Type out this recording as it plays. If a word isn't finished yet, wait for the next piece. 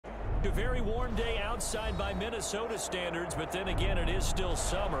A very warm day outside by Minnesota standards, but then again, it is still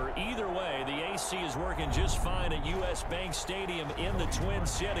summer. Either way, the AC is working just fine at U.S. Bank Stadium in the Twin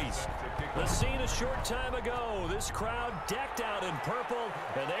Cities. The scene a short time ago, this crowd decked out in purple,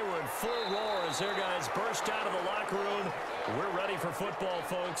 and they were in full roar as their guys burst out of the locker room. We're ready for football,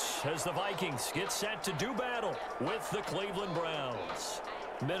 folks, as the Vikings get set to do battle with the Cleveland Browns.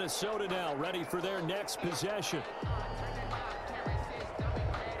 Minnesota now ready for their next possession.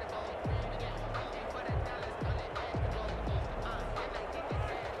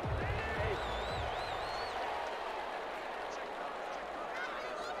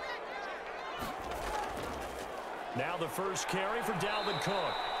 Now the first carry for Dalvin Cook.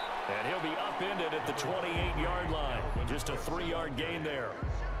 And he'll be upended at the 28-yard line. Just a 3-yard gain there.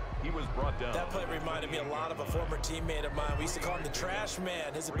 He was brought down. That play reminded me a lot of a former teammate of mine. We used to call him the trash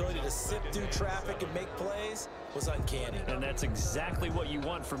man. His ability to sift through traffic and make plays was uncanny. And that's exactly what you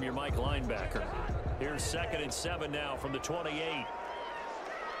want from your Mike linebacker. Here's 2nd and 7 now from the 28.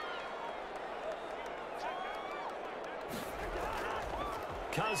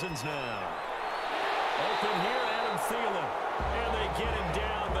 Cousins now. Open here, Adam Thielen. And they get him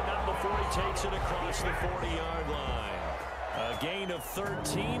down, but not before he takes it across the 40-yard line. A gain of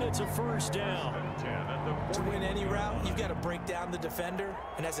 13. It's a first down. To win any route, you've got to break down the defender,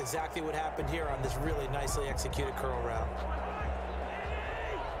 and that's exactly what happened here on this really nicely executed curl route.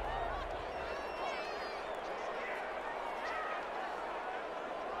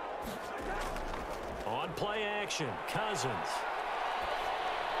 On play action, Cousins.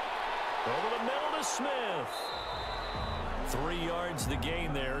 Over the middle to Smith. 3 yards the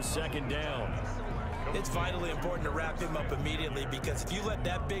gain there, 2nd down. It's vitally important to wrap him up immediately, because if you let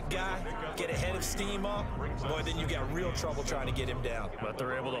that big guy get ahead of steam up, boy, then you got real trouble trying to get him down. But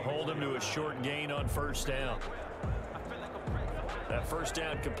they're able to hold him to a short gain on first down. That first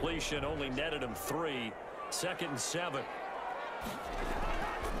down completion only netted him 3. 2nd and 7.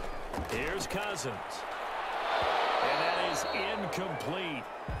 Here's Cousins. And that is incomplete.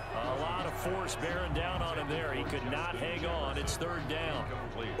 A lot of force bearing down on him there. He could not hang on. It's 3rd down.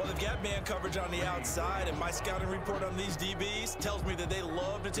 Well, they've got man coverage on the outside, and my scouting report on these DBs tells me that they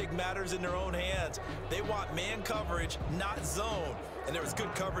love to take matters in their own hands. They want man coverage, not zone. And there was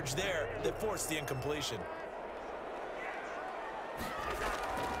good coverage there that forced the incompletion.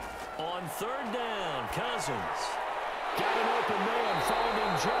 On 3rd down, Cousins. Got an open man,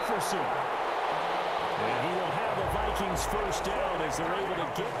 finding Jefferson. And he will have the Vikings first down as they're able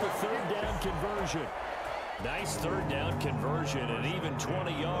to get the 3rd down conversion. Nice 3rd down conversion and even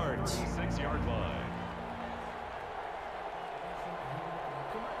 20 yards. 6-yard line.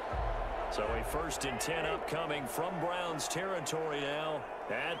 So a 1st and 10 upcoming from Browns territory now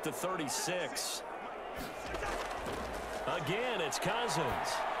at the 36. Again, it's Cousins.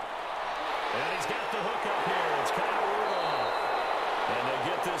 And he's got the hook up here. It's Kyle Rudolph. And they'll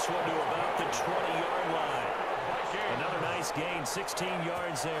get this one to about the 20-yard line. Another nice gain, 16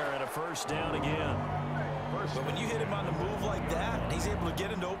 yards there, and a first down again. But when you hit him on the move like that, and he's able to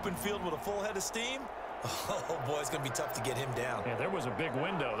get into open field with a full head of steam, oh, boy, it's going to be tough to get him down. Yeah, there was a big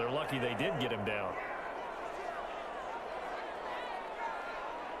window. They're lucky they did get him down.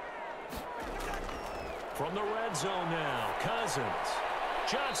 From the red zone now, Cousins.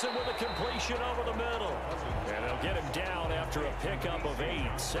 Johnson with a completion over the middle. And they'll get him down after a pickup of 8.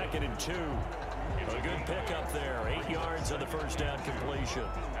 2nd and 2. A good pickup there. 8 yards on the first down completion.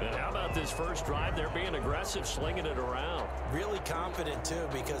 And how about this first drive? They're being aggressive, slinging it around. Really confident, too,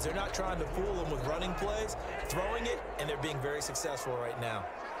 because they're not trying to fool them with running plays, throwing it, and they're being very successful right now.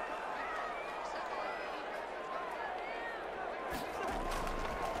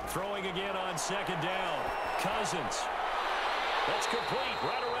 Throwing again on 2nd down. Cousins. That's complete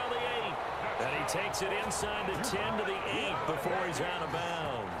right around the 8. And he takes it inside the 10 to the 8 before he's out of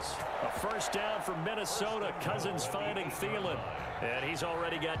bounds. A first down for Minnesota. Cousins finding Thielen. And he's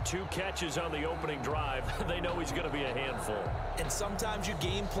already got 2 catches on the opening drive. They know he's going to be a handful. And sometimes you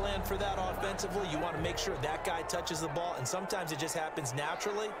game plan for that offensively. You want to make sure that guy touches the ball. And sometimes it just happens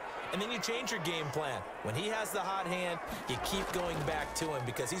naturally. And then you change your game plan. When he has the hot hand, you keep going back to him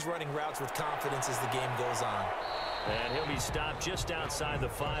because he's running routes with confidence as the game goes on. And he'll be stopped just outside the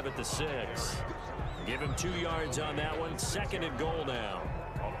 5 at the 6. Give him 2 yards on that one. 2nd and goal now.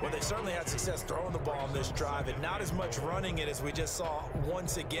 Well, they certainly had success throwing the ball on this drive, and not as much running it as we just saw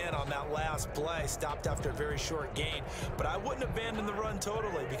once again on that last play. Stopped after a very short gain. But I wouldn't abandon the run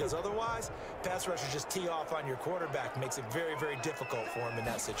totally, because otherwise, pass rushers just tee off on your quarterback. Makes it very, very difficult for him in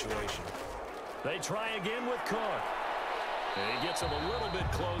that situation. They try again with Cook. And he gets him a little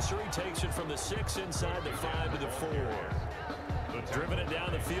bit closer. He takes it from the 6 inside the 5 to the 4. Driven it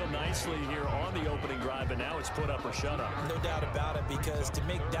down the field nicely here on the opening drive, but now it's put up or shut up. No doubt about it, because to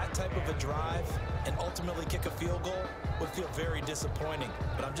make that type of a drive and ultimately kick a field goal would feel very disappointing.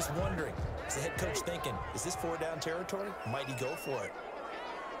 But I'm just wondering, is the head coach thinking, is this 4-down territory? Might he go for it?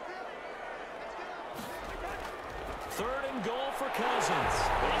 3rd and goal for Cousins.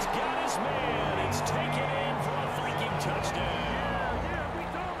 He's got his man. It's taken in for a Viking touchdown.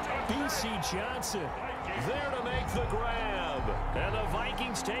 B.C. Johnson there to make the grab. And the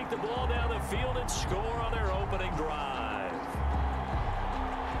Vikings take the ball down the field and score on their opening drive.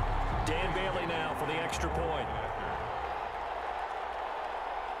 Dan Bailey now for the extra point.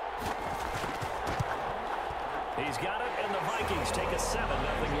 He's got it, and the Vikings take a 7-0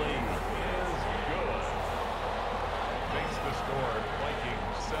 lead. Makes the score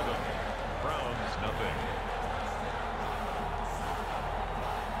Vikings 7, Browns nothing.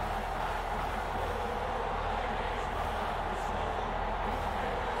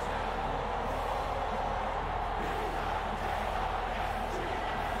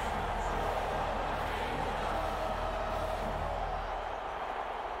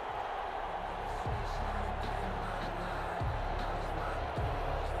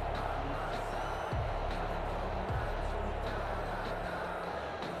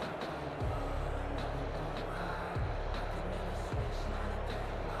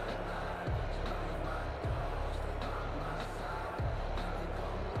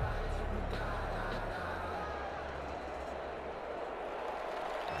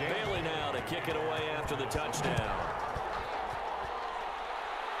 Bailey now to kick it away after the touchdown.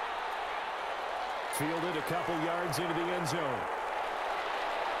 Fielded a couple yards into the end zone.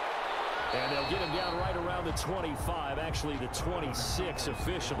 And they'll get him down right around the 25, actually the 26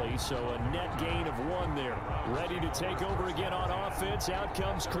 officially, so a net gain of 1 there. Ready to take over again on offense. Out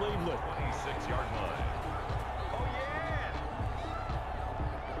comes Cleveland. 26-yard line.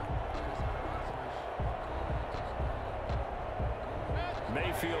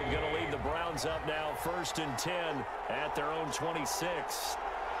 Mayfield going to lead the Browns up now, 1st and 10 at their own 26.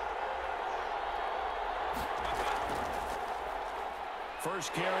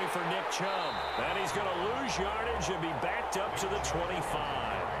 First carry for Nick Chubb, and he's going to lose yardage and be backed up to the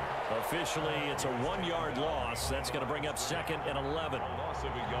 25. Officially, it's a 1-yard loss. That's going to bring up 2nd and 11. Loss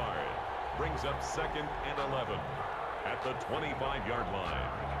of a yard brings up 2nd and 11 at the 25-yard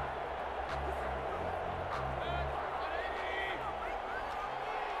line.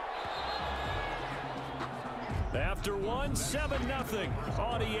 After 7-0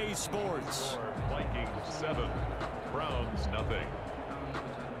 on EA Sports. Vikings 7, Browns nothing.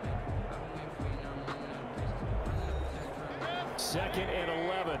 2nd and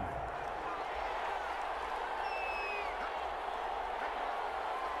 11.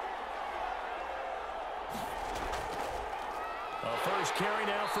 A first carry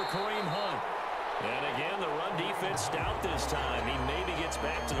now for Kareem Hunt. And again, the run defense stout this time. He maybe gets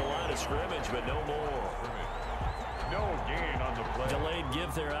back to the line of scrimmage, but no more. No gain on the play. Delayed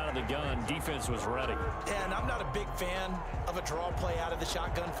give there out of the gun. Defense was ready. And I'm not a big fan of a draw play out of the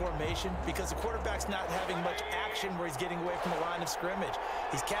shotgun formation because the quarterback's not having much action where he's getting away from the line of scrimmage.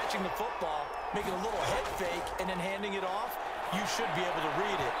 He's catching the football, making a little head fake, and then handing it off. You should be able to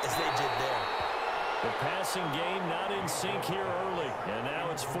read it as they did there. The passing game not in sync here early, and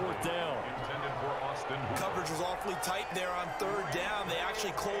now it's 4th down. Intended for Austin. Coverage was awfully tight there on 3rd down. They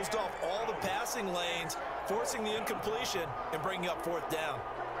actually closed off all the passing lanes, forcing the incompletion and bringing up 4th down.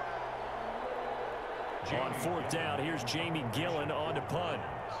 On 4th down, here's Jamie Gillen on to punt.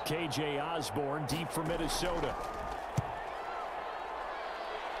 K.J. Osborne deep for Minnesota.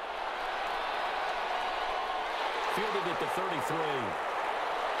 Fielded at the 33.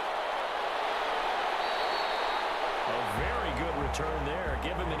 A very good return there.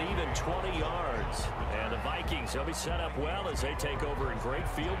 Give him an even 20 yards. And the Vikings, they'll be set up well as they take over in great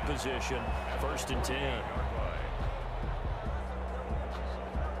field position. 1st and 10.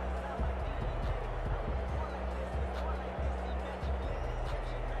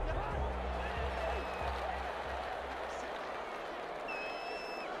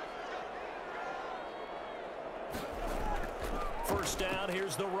 First down,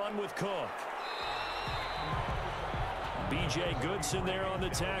 here's the run with Cook. B.J. Goodson there on the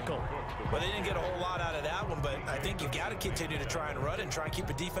tackle. Well, they didn't get a whole lot out of that one, but I think you've got to continue to try and run and try and keep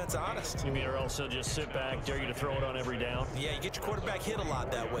the defense honest. You mean or also just sit back, dare you to throw it on every down? Yeah, you get your quarterback hit a lot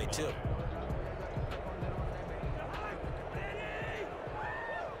that way, too.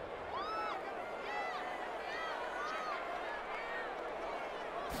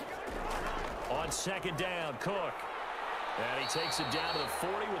 On 2nd down, Cook. And he takes it down to the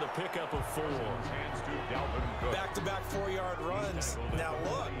 40 with a pickup of 4. Back-to-back 4-yard runs. Now,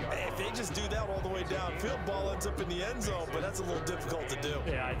 look, if they just do that all the way downfield, ball ends up in the end zone, but that's a little difficult to do.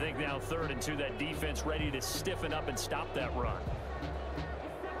 Yeah, I think now 3rd and 2, that defense ready to stiffen up and stop that run.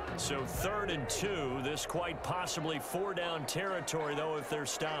 So 3rd and 2, this quite possibly 4-down territory, though, if they're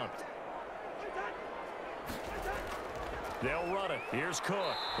stopped. They'll run it. Here's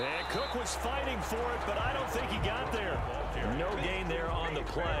Cook. And Cook was fighting for it, but I don't think he got there. No gain there on the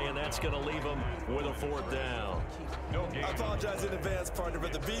play, and that's going to leave him with a 4th down. I apologize in advance, partner,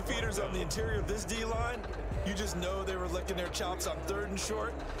 but the beefeaters on the interior of this D-line, you just know they were licking their chops on 3rd and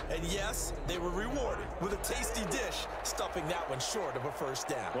short. And yes, they were rewarded with a tasty dish, stuffing that one short of a 1st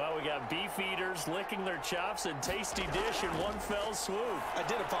down. Well, we got beefeaters licking their chops and tasty dish in one fell swoop. I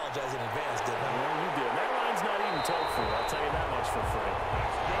did apologize in advance, didn't I? Well, you did. That line's not even told for. I'll tell you that much for free.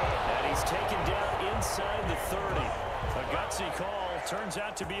 And he's taken down inside the 30. A gutsy call. Turns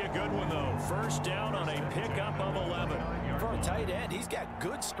out to be a good one, though. 1st down on a pickup of 11. For a tight end, he's got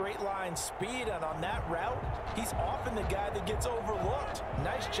good straight line speed, and on that route, he's often the guy that gets overlooked.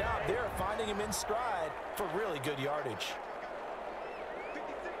 Nice job there finding him in stride for really good yardage.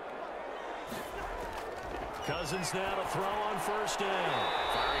 Cousins now to throw on 1st down.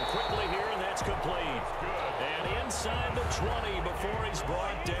 Firing quickly here, and that's complete. And inside the 20 before he's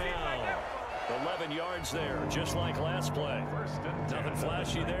brought down. 11 yards there, just like last play. Nothing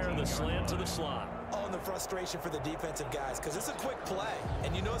flashy there, the slant to the slot. Oh, and the frustration for the defensive guys, because it's a quick play,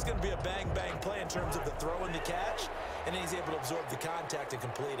 and you know it's going to be a bang-bang play in terms of the throw and the catch, and then he's able to absorb the contact and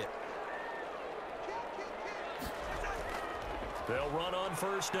complete it. They'll run on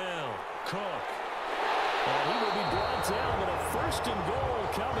 1st down. Cook. And he will be brought down, but a 1st and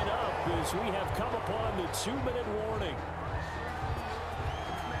goal coming up as we have come upon the 2-minute warning.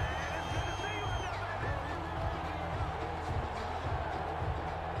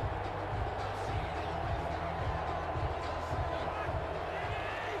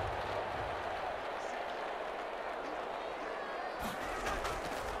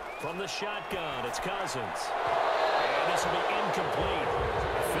 From the shotgun, it's Cousins. And this will be incomplete.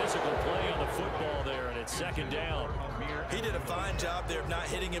 A physical play on the football there, and it's 2nd down. He did a fine job there of not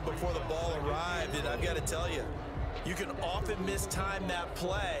hitting him before the ball arrived, and I've got to tell you, you can often mistime that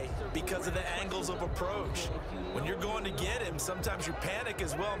play because of the angles of approach. When you're going to get him, sometimes you panic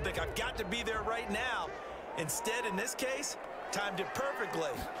as well and think, I've got to be there right now. Instead, in this case, timed it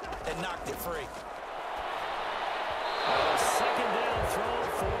perfectly and knocked it free. A 2nd down throw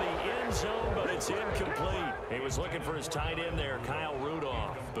for the end zone, but it's incomplete. He was looking for his tight end there, Kyle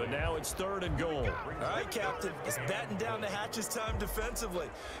Rudolph. But now it's 3rd and goal. All right, Captain. It's batten down the hatches time defensively.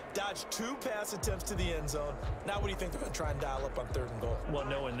 Dodged 2 pass attempts to the end zone. Now what do you think they're going to try and dial up on 3rd and goal? Well,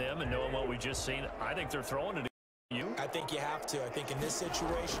 knowing them and knowing what we just seen, I think they're throwing it at you. I think you have to. I think in this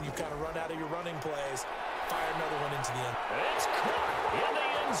situation, you kind of run out of your running plays. Fire another one into the end. It's caught in the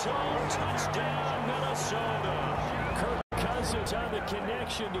end zone. Touchdown, Minnesota. Kirk Cousins on the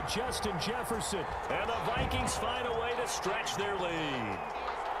connection to Justin Jefferson. And the Vikings find a way to stretch their lead.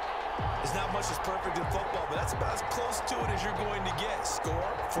 There's not much that's perfect in football, but that's about as close to it as you're going to get. Score,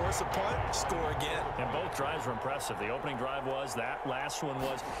 force a punt, score again. And both drives were impressive. The opening drive was, that last one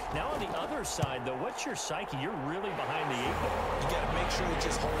was. Now on the other side, though, what's your psyche? You're really behind the 8 ball. You got to make sure you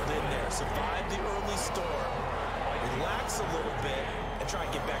just hold in there. Survive the early storm, relax a little bit, and try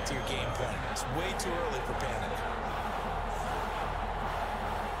and get back to your game plan. It's way too early for panic.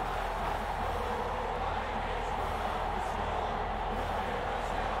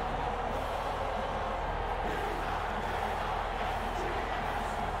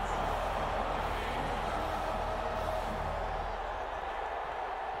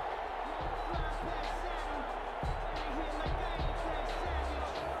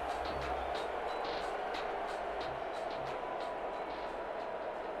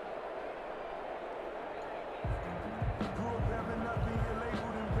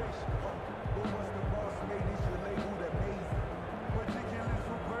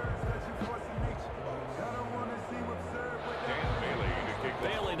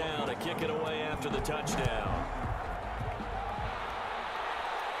 Kick it away after the touchdown.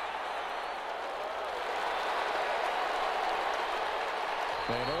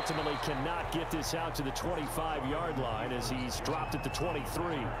 And ultimately cannot get this out to the 25-yard line as he's dropped at the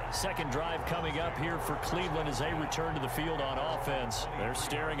 23. 2nd drive coming up here for Cleveland as they return to the field on offense. They're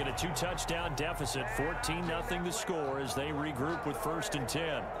staring at a 2-touchdown deficit, 14-0 the score as they regroup with 1st and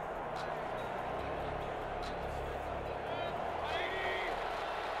 10.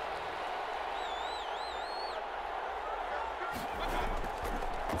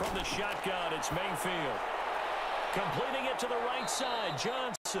 From the shotgun, it's Mayfield. Completing it to the right side,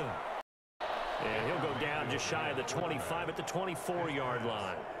 Johnson. And he'll go down just shy of the 25 at the 24-yard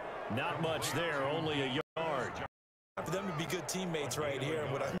line. Not much there, only a yard. For them to be good teammates right here,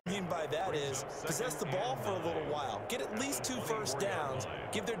 and what I mean by that is possess the ball for a little while. Get at least 2 first downs.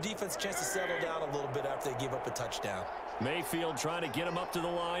 Give their defense a chance to settle down a little bit after they give up a touchdown. Mayfield trying to get him up to the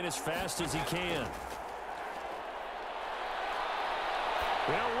line as fast as he can.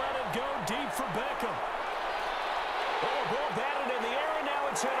 They'll let it go deep for Beckham. Oh, ball batted in the air, and now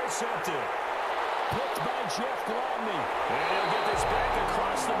it's intercepted. Picked by Jeff Gladney. And he'll get this back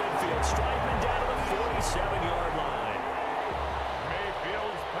across the midfield. Striping down to the 47-yard line.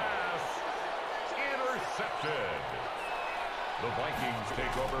 Mayfield's pass intercepted. The Vikings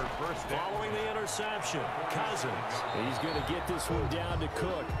take over first down. Following the interception, Cousins. He's going to get this one down to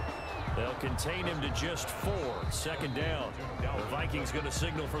Cook. They'll contain him to just 4. Second down. The Vikings going to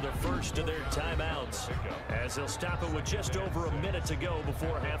signal for the first of their timeouts as they'll stop it with just over a minute to go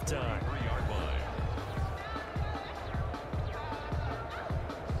before halftime. 3-yard line.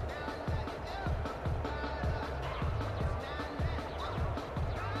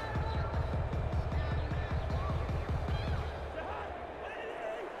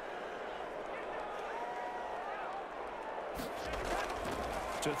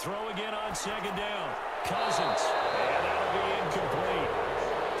 To throw again on second down. Cousins. And that'll be incomplete.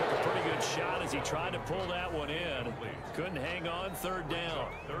 Took a pretty good shot as he tried to pull that one in. Couldn't hang on. Third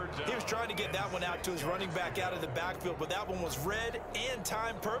down. He was trying to get that one out to his running back out of the backfield, but that one was read and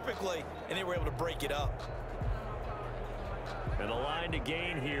timed perfectly, and they were able to break it up. And the line to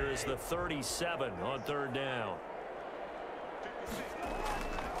gain here is the 37 on third down.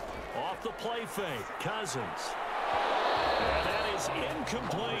 Off the play fake. Cousins. And that is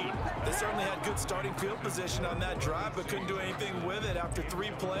incomplete. They certainly had good starting field position on that drive, but couldn't do anything with it after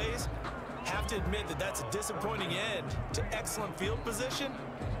 3 plays. Have to admit that that's a disappointing end to excellent field position.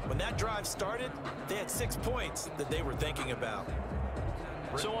 When that drive started, they had 6 points that they were thinking about.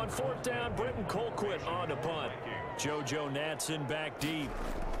 So on fourth down, Britton Colquitt on to punt. JoJo Natson back deep.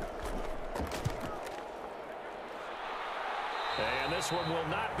 And this one will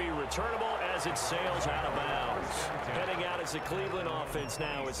not be returnable as it sails out of bounds. Heading out is the Cleveland offense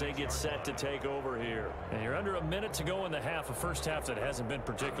now as they get set to take over here. And you're under a minute to go in the half, a first half that hasn't been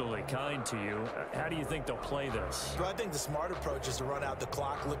particularly kind to you. How do you think they'll play this? Well, I think the smart approach is to run out the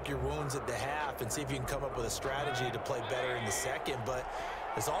clock, lick your wounds at the half, and see if you can come up with a strategy to play better in the second. But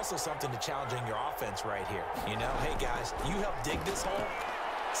there's also something to challenging your offense right here. You know, hey, guys, you help dig this hole.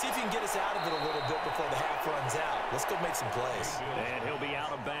 See if you can get us out of it a little bit before the half runs out. Let's go make some plays. And he'll be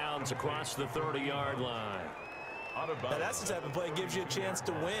out of bounds across the 30-yard line. Now, that's the type of play that gives you a chance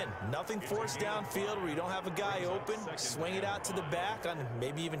to win. Nothing forced downfield where you don't have a guy open. Swing it out to the back, and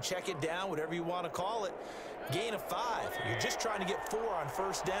maybe even check it down, whatever you want to call it. Gain of 5. You're just trying to get 4 on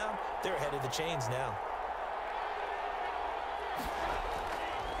first down. They're ahead of the chains now.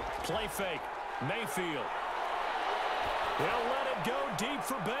 Play fake. Mayfield. They'll let it go deep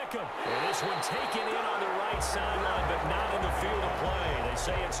for Beckham. And this one taken in on the right sideline, but not in the field of play. They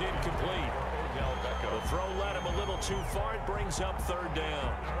say it's incomplete. The throw led him a little too far. It brings up third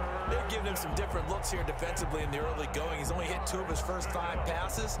down. They're giving him some different looks here defensively in the early going. He's only hit 2 of his first 5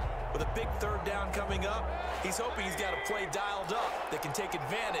 passes. With a big third down coming up, he's hoping he's got a play dialed up that can take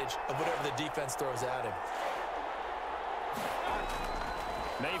advantage of whatever the defense throws at him.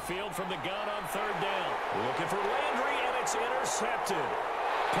 Mayfield from the gun on third down. Looking for Landry, and it's intercepted.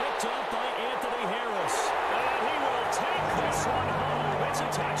 Picked up by Anthony Harris. And he will take this one home. It's a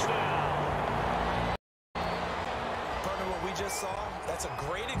touchdown. Partner, what we just saw, that's a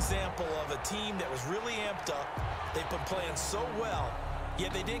great example of a team that was really amped up. They've been playing so well,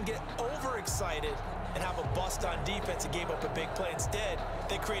 yet they didn't get overexcited and have a bust on defense and gave up a big play. Instead,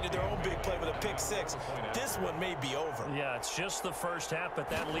 they created their own big play with a pick 6. This one may be over. Yeah, it's just the first half, but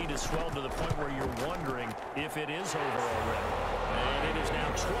that lead has swelled to the point where you're wondering if it is over already. And it is now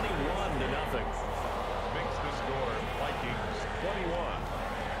 21-0. Makes the score Vikings 21,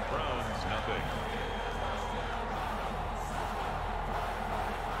 Browns nothing.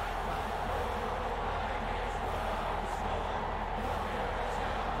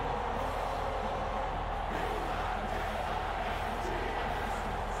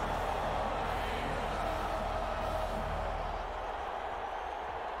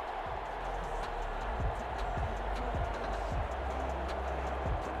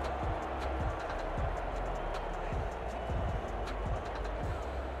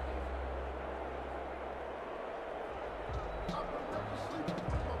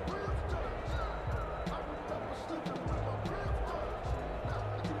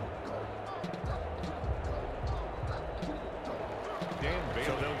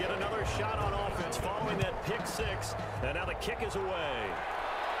 So they'll get another shot on offense following that pick six. And now the kick is away.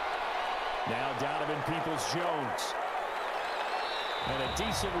 Now Donovan Peoples-Jones. And a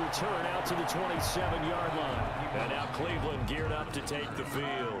decent return out to the 27-yard line. And now Cleveland geared up to take the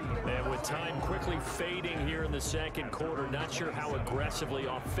field. And with time quickly fading here in the second quarter, not sure how aggressively,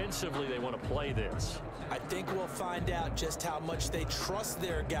 offensively they want to play this. I think we'll find out just how much they trust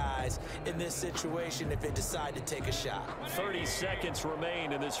their guys in this situation if they decide to take a shot. 30 seconds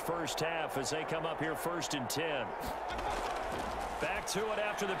remain in this first half as they come up here 1st and 10. Back to it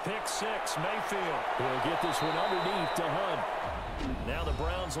after the pick six. Mayfield will get this one underneath to Hunt. Now the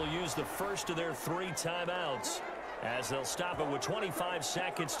Browns will use the first of their 3 timeouts as they'll stop it with 25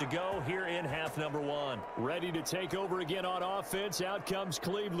 seconds to go here in half number 1. Ready to take over again on offense. Out comes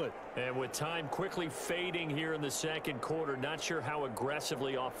Cleveland. And with time quickly fading here in the second quarter, not sure how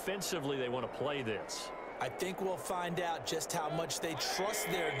aggressively, offensively they want to play this. I think we'll find out just how much they trust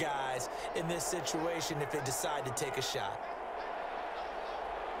their guys in this situation if they decide to take a shot.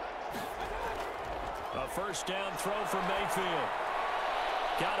 A first down throw for Mayfield.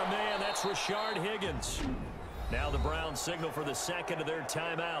 Got a man, that's Rashard Higgins. Now the Browns signal for the second of their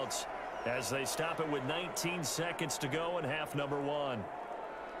timeouts as they stop it with 19 seconds to go in half number 1.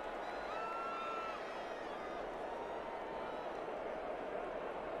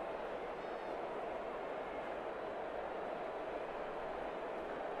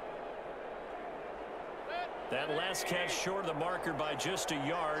 That last catch short of the marker by just a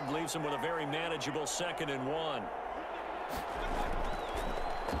yard leaves him with a very manageable 2nd and 1.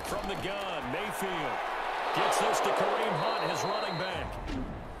 From the gun, Mayfield gets this to Kareem Hunt, his running back.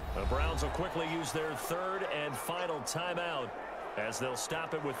 The Browns will quickly use their 3rd and final timeout as they'll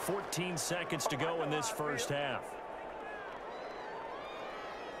stop it with 14 seconds to go in this first half.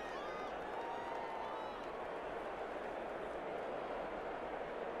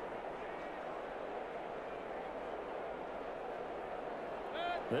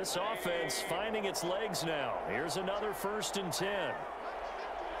 This offense finding its legs now. Here's another 1st and 10.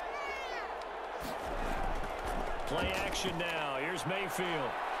 Play action now. Here's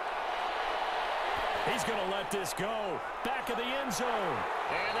Mayfield. He's going to let this go. Back of the end zone.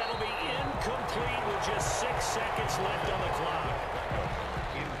 And that'll be incomplete with just 6 seconds left on the clock.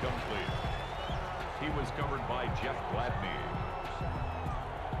 Incomplete. He was covered by Jeff Gladney.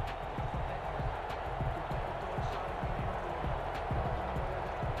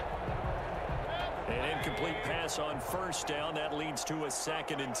 An incomplete pass on first down. That leads to a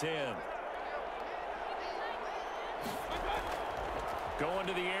 2nd and 10. Going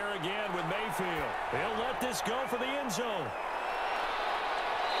to the air again with Mayfield. He'll let this go for the end zone.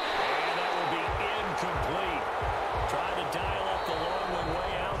 And that will be incomplete. Trying to dial up the long one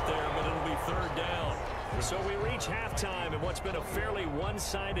way out there, but it'll be 3rd down. So we reach halftime in what's been a fairly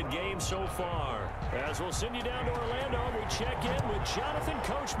one-sided game so far. As we'll send you down to Orlando, we check in with Jonathan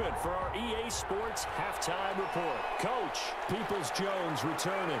Coachman for our EA Sports Halftime Report. Coach, Peoples-Jones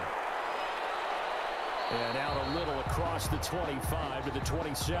returning. And out a little across the 25 to the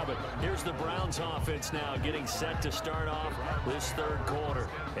 27. Here's the Browns offense now getting set to start off this 3rd quarter.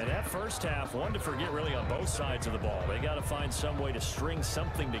 And that first half, one to forget really on both sides of the ball. They got to find some way to string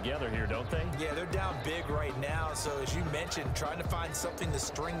something together here, don't they? Yeah, they're down big right now. So as you mentioned, trying to find something to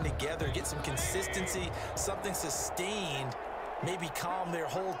string together, get some consistency, something sustained, maybe calm their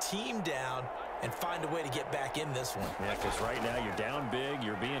whole team down and find a way to get back in this one. Yeah, because right now you're down big,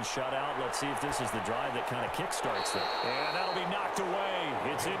 you're being shut out. Let's see if this is the drive that kind of kickstarts it. And that'll be knocked away.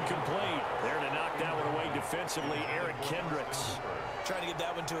 It's incomplete. There to knock that one away defensively, Eric Kendricks. Trying to get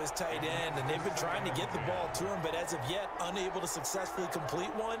that one to his tight end, and they've been trying to get the ball to him, but as of yet, unable to successfully complete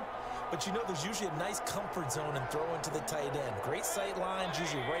one. But you know, there's usually a nice comfort zone in throwing to the tight end. Great sight lines,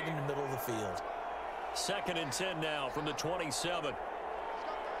 usually right in the middle of the field. 2nd and 10 now from the 27.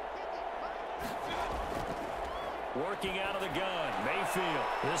 Working out of the gun, Mayfield.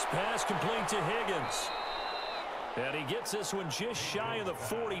 This pass complete to Higgins. And he gets this one just shy of the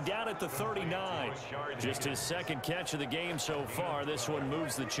 40, down at the 39. Just his 2nd catch of the game so far. This one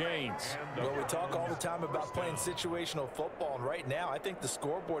moves the chains. Well, we talk all the time about playing situational football, and right now I think the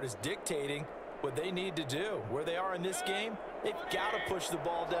scoreboard is dictating what they need to do. Where they are in this game, they've got to push the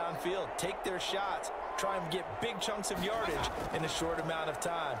ball downfield, take their shots, try and get big chunks of yardage in a short amount of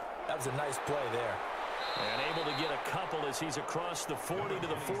time. That was a nice play there. And able to get a couple as he's across the 40 to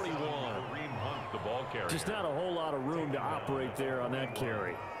the 41. Just not a whole lot of room to operate there on that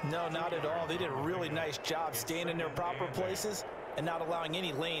carry. No, not at all. They did a really nice job staying in their proper places and not allowing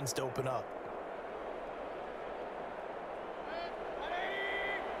any lanes to open up.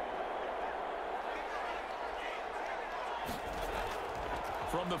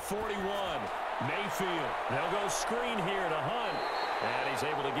 from the 41. Mayfield. They'll go screen here to Hunt. And he's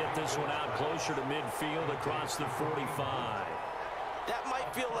able to get this one out closer to midfield across the 45. That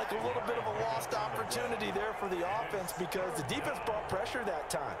might feel like a little bit of a lost opportunity there for the offense because the defense brought pressure that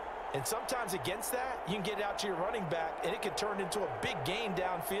time. And sometimes against that, you can get it out to your running back, and it can turn into a big gain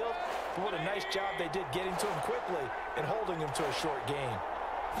downfield. But what a nice job they did getting to him quickly and holding him to a short gain.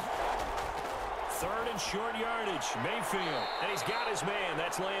 Third and short yardage, Mayfield. And he's got his man.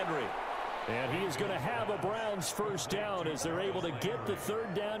 That's Landry. And he is going to have a Browns first down as they're able to get the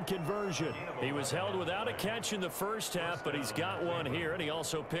third down conversion. He was held without a catch in the first half, but he's got one here, and he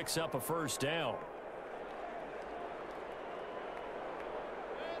also picks up a first down.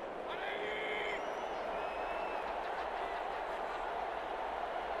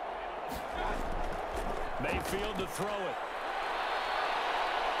 Mayfield to throw it.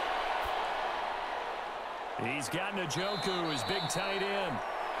 He's got Njoku, his big tight end.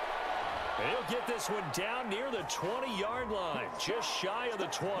 He'll get this one down near the 20-yard line, just shy of the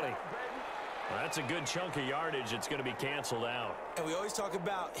 20. Well, that's a good chunk of yardage. It's going to be canceled out. And we always talk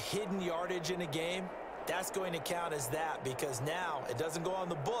about hidden yardage in a game. That's going to count as that because now it doesn't go on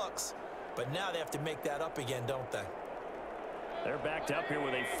the books, but now they have to make that up again, don't they? They're backed up here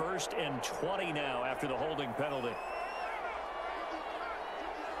with a 1st and 20 now after the holding penalty.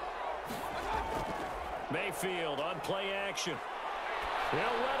 Mayfield on play action. He'll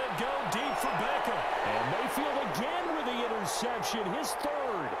let it go deep for Beckham. And Mayfield again with the interception, his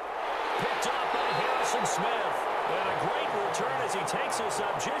third. Picked up by Harrison Smith. And a great return as he takes us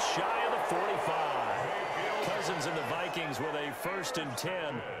up just shy of the 45. Cousins and the Vikings with a 1st and 10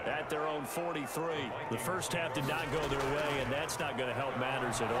 at their own 43. The first half did not go their way, and that's not going to help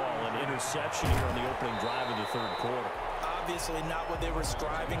matters at all. An interception here on the opening drive of the third quarter. Obviously not what they were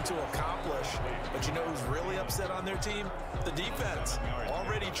striving to accomplish. But you know who's really upset on their team? The defense.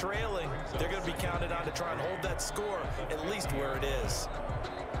 Already trailing. They're going to be counted on to try and hold that score at least where it is.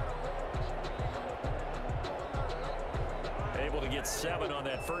 Able to get 7 on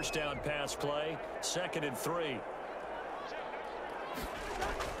that first down pass play. 2nd and 3.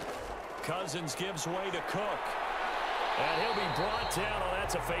 Cousins gives way to Cook. And he'll be brought down. Oh,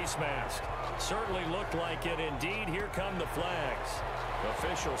 that's a face mask. Certainly looked like it. Indeed, here come the flags.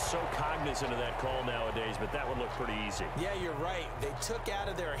 Officials so cognizant of that call nowadays, but that would look pretty easy. Yeah, you're right. They took out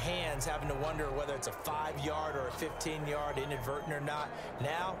of their hands having to wonder whether it's a 5-yard or a 15-yard inadvertent or not.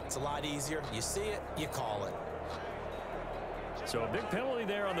 Now, it's a lot easier. You see it, you call it. So a big penalty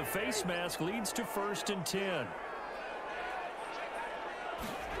there on the face mask leads to 1st and 10.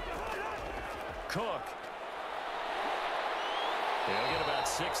 Cook. He'll get about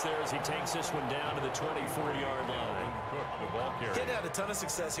 6 there as he takes this one down to the 24-yard line. Getting had a ton of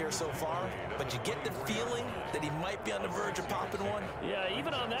success here so far, but you get the feeling that he might be on the verge of popping one. Yeah,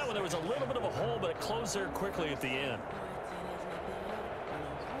 even on that one, there was a little bit of a hole, but it closed there quickly at the end.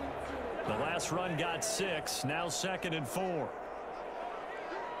 The last run got 6, now 2nd and 4.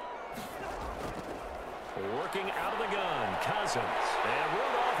 Working out of the gun, Cousins. And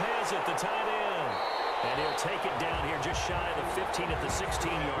Rudolph has it, the tight end. And he'll take it down here just shy of the 15 at the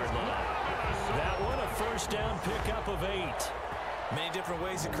 16-yard line. That one, a first down pickup of 8. Many different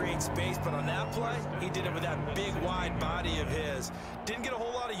ways to create space, but on that play, he did it with that big, wide body of his. Didn't get a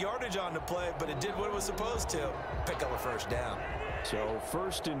whole lot of yardage on the play, but it did what it was supposed to. Pick up a first down. So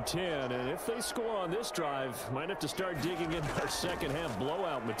 1st and 10, and if they score on this drive, might have to start digging in our second half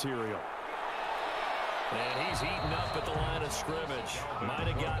blowout material. And he's eaten up at the line of scrimmage. Might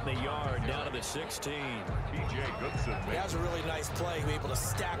have gotten a yard down to the 16. That was a really nice play. He was able to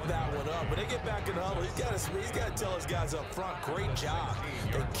stack that one up. When they get back in the huddle, he's got to tell his guys up front, great job.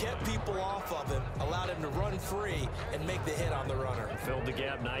 They kept people off of him, allowed him to run free and make the hit on the runner. Filled the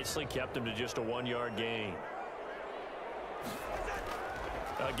gap nicely, kept him to just a 1-yard gain.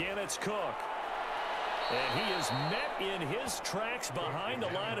 Again, it's Cook. And he is met in his tracks behind the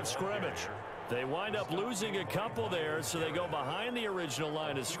line of scrimmage. They wind up losing a couple there, so they go behind the original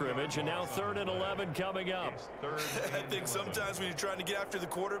line of scrimmage, and now 3rd and 11 coming up. I think sometimes when you're trying to get after the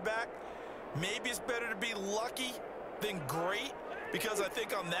quarterback, maybe it's better to be lucky than great, because I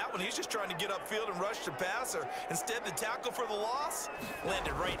think on that one, he's just trying to get upfield and rush the passer. Instead, the tackle for the loss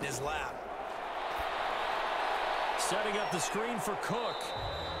landed right in his lap. Setting up the screen for Cook.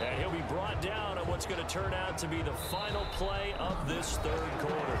 And he'll be brought down on what's going to turn out to be the final play of this third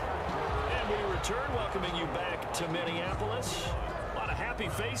quarter. And we return, welcoming you back to Minneapolis. A lot of happy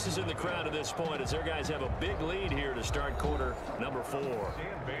faces in the crowd at this point as their guys have a big lead here to start quarter number 4.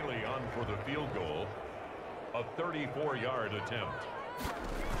 Dan Bailey on for the field goal. A 34-yard attempt.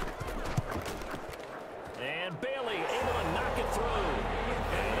 And Bailey able to knock it through.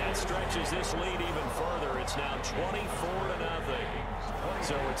 And that stretches this lead even further. It's now 24-0.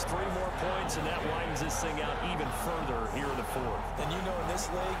 So it's 3 more points, and that widens this thing out even further here in the fourth. And you know in this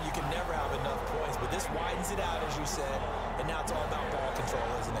league, you can never have enough points, but this widens it out, as you said, and now it's all about ball control,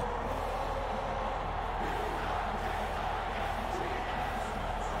 isn't it?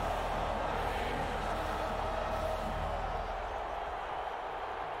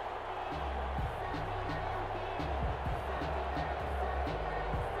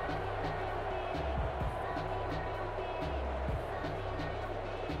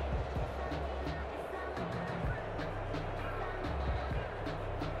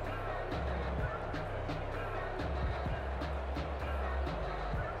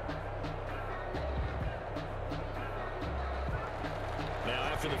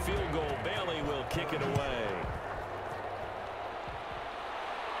 After the field goal, Bailey will kick it away.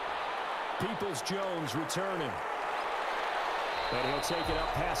 Peoples-Jones returning. And he'll take it up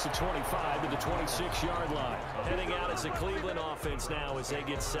past the 25 to the 26-yard line. Heading out as the Cleveland offense now as they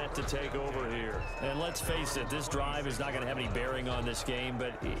get set to take over here. And let's face it, this drive is not going to have any bearing on this game,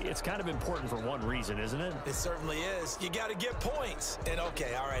 but it's kind of important for one reason, isn't it? It certainly is. You got to get points. And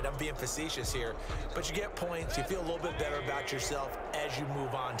okay, all right, I'm being facetious here, but you get points, you feel a little bit better about yourself as you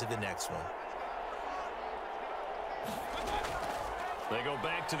move on to the next one. They go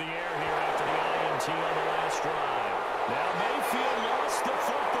back to the air here after the INT on the last drive. Now Mayfield lost the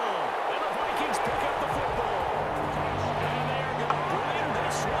football, and the Vikings pick up the football. And they're going to bring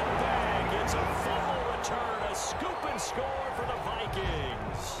this one back. It's a fumble return, a scoop and score for the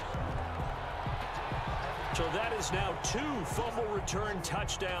Vikings. So that is now 2 fumble return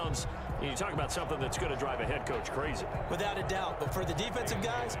touchdowns. You talk about something that's going to drive a head coach crazy. Without a doubt. But for the defensive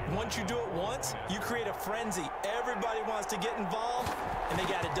guys, once you do it once, you create a frenzy. Everybody wants to get involved, and they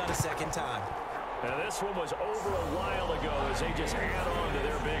got it done a second time. Now this one was over a while ago as they just add on to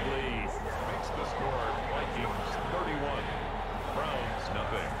their big lead. Makes the score Vikings 31, Browns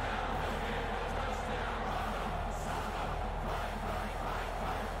nothing.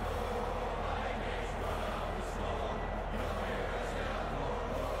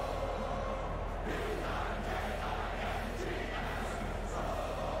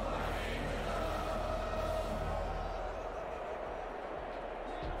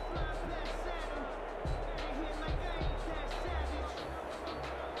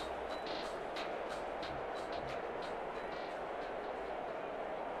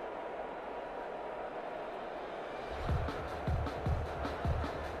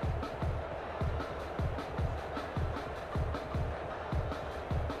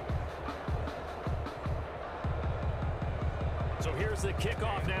 So here's the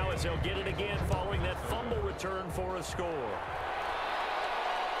kickoff now as they'll get it again following that fumble return for a score.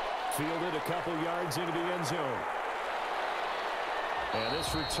 Fielded a couple yards into the end zone. And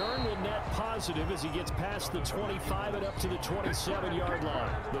this return will net positive as he gets past the 25 and up to the 27-yard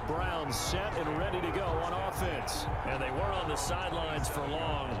line. The Browns set and ready to go on offense. And they were on the sidelines for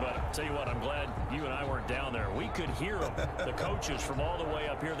long, but I'll tell you what, I'm glad you and I weren't down there. We could hear them. The coaches from all the way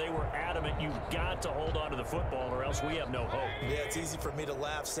up here, they were adamant, you've got to hold on to the football or else we have no hope. Yeah, it's easy for me to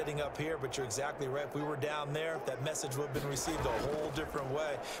laugh sitting up here, but you're exactly right. If we were down there, that message would have been received a whole different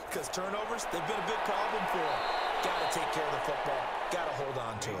way. Because turnovers, they've been a big problem for them. Got to take care of the football. Got to hold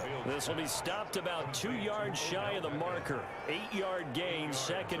on to it. This will be stopped about 2 yards shy of the marker. 8-yard gain,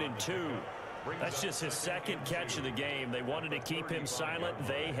 2nd and 2. That's just his second catch of the game. They wanted to keep him silent.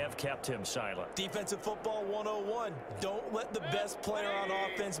 They have kept him silent. Defensive football 101. Don't let the best player on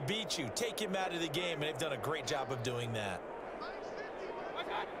offense beat you. Take him out of the game, and they've done a great job of doing that.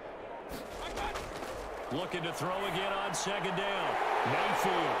 Looking to throw again on 2nd down.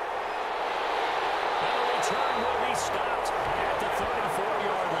 Mayfield. And the return will be stopped at the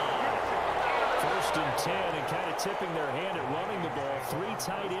 34-yard line. 1st and 10, and kind of tipping their hand at running the ball. 3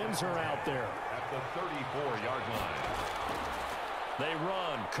 tight ends are out there. At the 34-yard line. They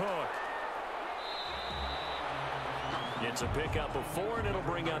run. Cook. It's a pickup of 4, and it'll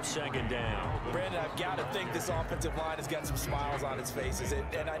bring up 2nd down. Brandon, I've got to think this offensive line has got some smiles on its faces.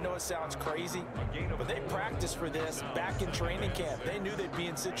 And I know it sounds crazy, but they practiced for this back in training camp. They knew they'd be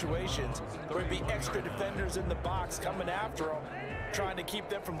in situations where there'd be extra defenders in the box coming after them, trying to keep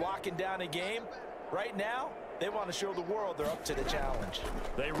them from locking down a game. Right now, they want to show the world they're up to the challenge.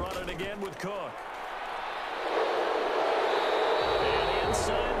 They run it again with Cook. And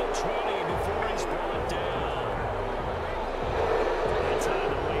inside the 20 before he's brought down. That's how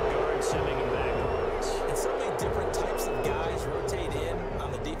the right guard sending him backwards. And so many different types of guys rotate in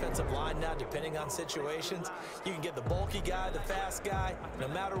on the defensive line now, depending on situations. You can get the bulky guy, the fast guy. No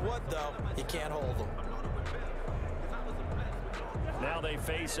matter what, though, you can't hold them. Now they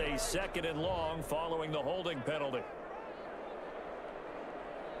face a 2nd and long following the holding penalty.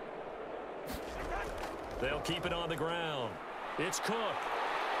 They'll keep it on the ground. It's Cook.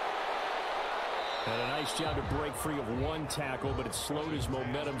 And a nice job to break free of one tackle, but it slowed his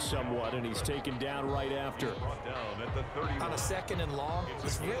momentum somewhat, and he's taken down right after. On a 2nd and long,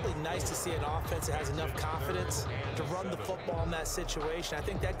 it's really nice to see an offense that has enough confidence to run the football in that situation. I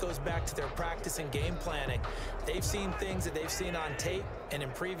think that goes back to their practice and game planning. They've seen things that they've seen on tape and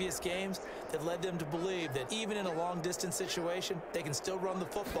in previous games that led them to believe that even in a long-distance situation, they can still run the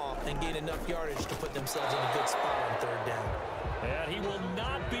football and gain enough yardage to put themselves in a good spot on 3rd down. And he will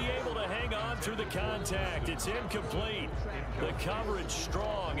not be able to hang on through the contact. It's incomplete. The coverage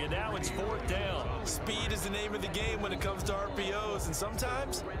strong, and now it's 4th down. Speed is the name of the game when it comes to RPOs, and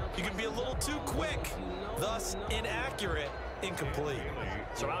sometimes you can be a little too quick, thus inaccurate, incomplete.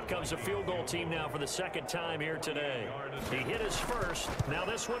 So out comes the field goal team now for the 2nd time here today. He hit his first. Now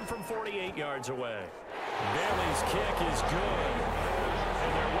this one from 48 yards away. Bailey's kick is good.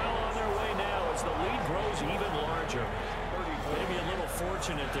 And they're well on their way now as the lead grows even larger. Maybe a little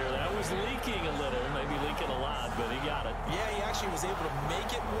fortunate there. That was leaking a little, maybe leaking a lot, but he got it. Yeah, he actually was able to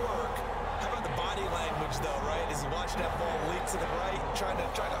make it work. How about the body language, though, right? As he watched that ball leak to the right, trying to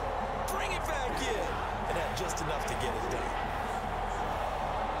bring it back in, and had just enough to get it done.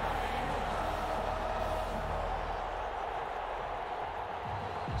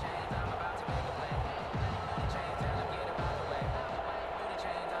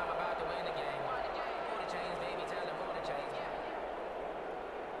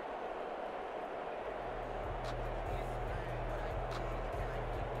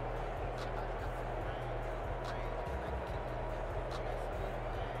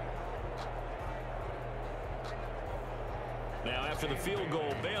 Now after the field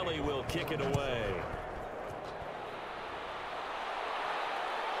goal, Bailey will kick it away.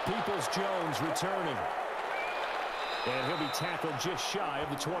 Peoples-Jones returning. And he'll be tackled just shy of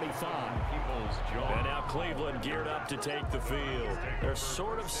the 25. And now Cleveland geared up to take the field. They're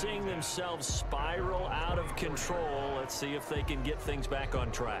sort of seeing themselves spiral out of control. Let's see if they can get things back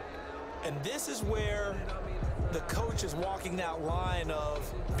on track. And this is where the coach is walking that line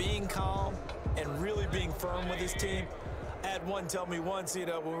of being calm and really being firm with his team. I had one tell me once, when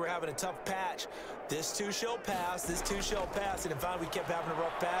we were having a tough patch, this too shall pass, this too shall pass. And finally we kept having a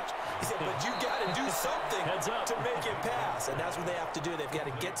rough patch. He said, but you got to do something to make it pass. And that's what they have to do. They've got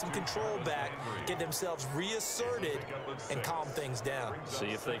to get some control back, get themselves reasserted, and calm things down.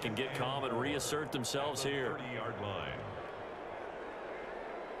 See if they can get calm and reassert themselves here.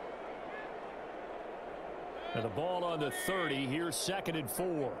 And the ball on the 30. Here's 2nd and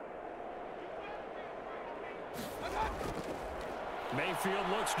 4. Mayfield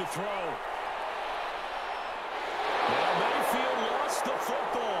looks to throw. Now Mayfield lost the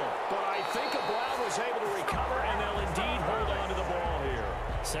football, but I think Brown was able to recover, and they'll indeed hold on to the ball here.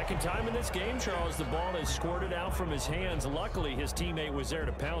 2nd time in this game, Charles, the ball has squirted out from his hands. Luckily, his teammate was there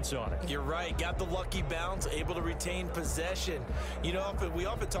to pounce on it. You're right. Got the lucky bounce, able to retain possession. We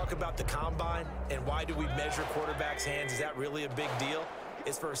often talk about the combine and why do we measure quarterbacks' hands. Is that really a big deal?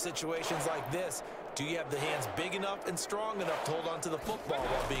 It's for situations like this. Do you have the hands big enough and strong enough to hold on to the football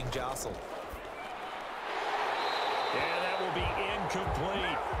while being jostled? And that will be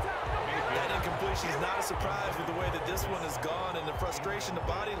incomplete. That incompletion is not a surprise with the way that this one has gone, and the frustration, the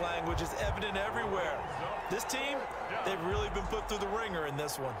body language is evident everywhere. This team, they've really been put through the ringer in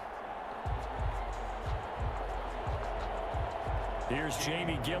this one. Here's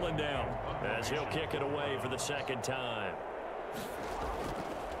Jamie Gillendown as he'll kick it away for the 2nd time.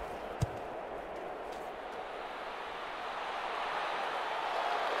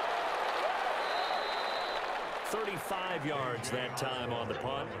 35 yards that time on the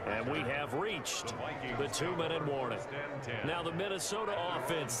punt, and we have reached the 2-minute warning. Now the Minnesota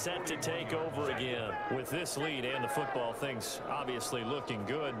offense set to take over again. With this lead and the football, things obviously looking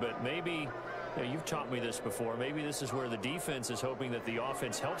good, but maybe, you've taught me this before, maybe this is where the defense is hoping that the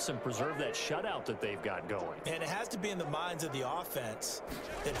offense helps them preserve that shutout that they've got going. And it has to be in the minds of the offense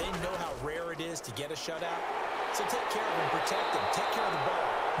that they know how rare it is to get a shutout. So take care of them, protect them, take care of the ball,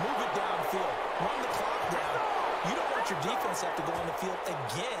 move it downfield, run the clock down. You don't want your defense to have to go on the field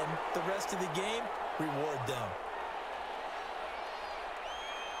again the rest of the game. Reward them.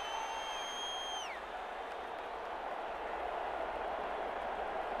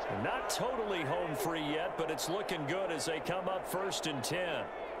 Not totally home free yet, but it's looking good as they come up 1st and 10.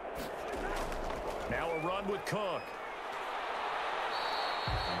 Now a run with Cook.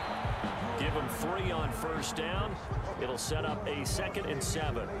 gave them 3 on first down. It'll set up a 2nd and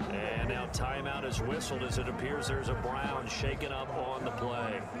 7. And now timeout is whistled as it appears there's a Brown shaken up on the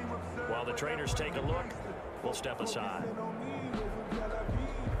play. While the trainers take a look, we'll step aside.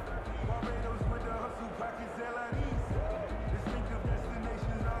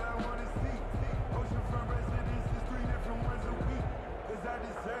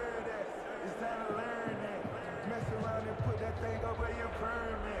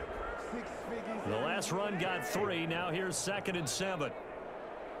 The last run got 3. Now here's 2nd and 7.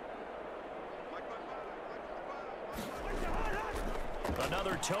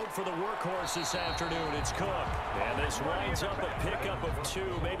 Another tote for the workhorse this afternoon. It's Cook. And this winds up a pickup of 2,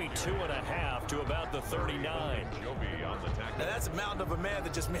 maybe 2.5 to about the 39. Now that's a mountain of a man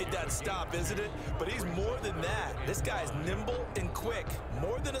that just made that stop, isn't it? But he's more than that. This guy's nimble and quick.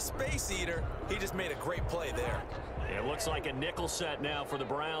 More than a space eater. He just made a great play there. It looks like a nickel set now for the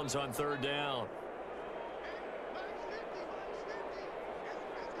Browns on 3rd down.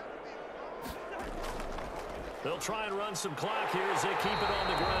 They'll try and run some clock here as they keep it on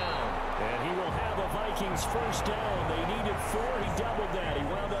the ground. And he will have a Vikings first down. They needed 4. He doubled that. He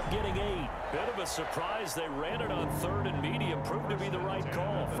wound up getting 8. Bit of a surprise. They ran it on 3rd and medium. Proved to be the right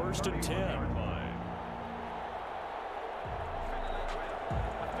call. 1st and 10.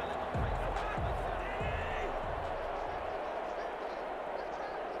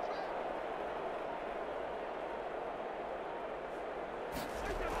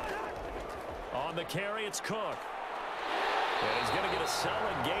 On the carry, it's Cook. And he's going to get a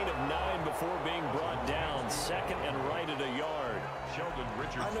solid gain of 9 before being brought down. 2nd and right at a yard.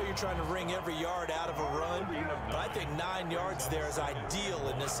 I know you're trying to wring every yard out of a run, but I think 9 yards there is ideal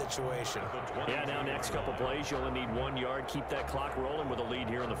in this situation. Yeah, now next couple plays, you only need 1 yard. Keep that clock rolling with a lead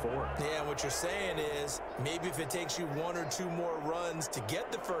here in the 4th. Yeah, and what you're saying is maybe if it takes you 1 or 2 more runs to get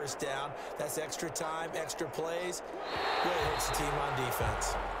the first down, that's extra time, extra plays. Really hurts the team on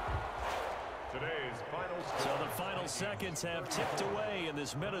defense. Today's final So the final seconds have ticked away in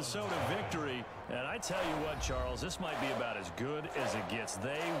this Minnesota victory. And I tell you what, Charles, this might be about as good as it gets.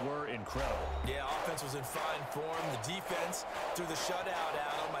 They were incredible. Yeah, offense was in fine form. The defense threw the shutout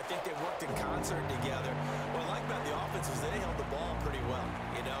at them. I think they worked in concert together. What I like about the offense was they held the ball pretty well.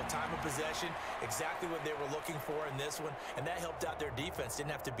 You know, time of possession, exactly what they were looking for in this one. And that helped out their defense.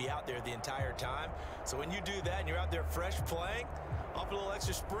 Didn't have to be out there the entire time. So when you do that and you're out there fresh playing, off a little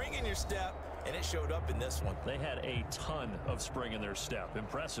extra spring in your step, and it showed up in this one. They had a ton of spring in their step.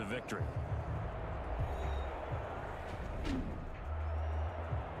 Impressive victory.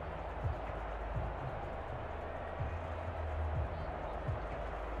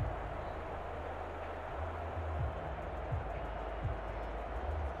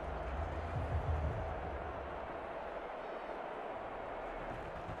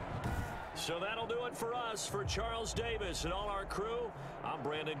 So that'll do it for us. For Charles Davis and all our crew, I'm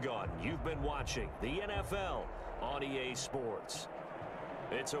Brandon Gaudin. You've been watching the NFL on EA Sports.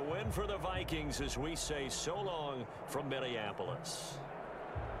 It's a win for the Vikings as we say so long from Minneapolis.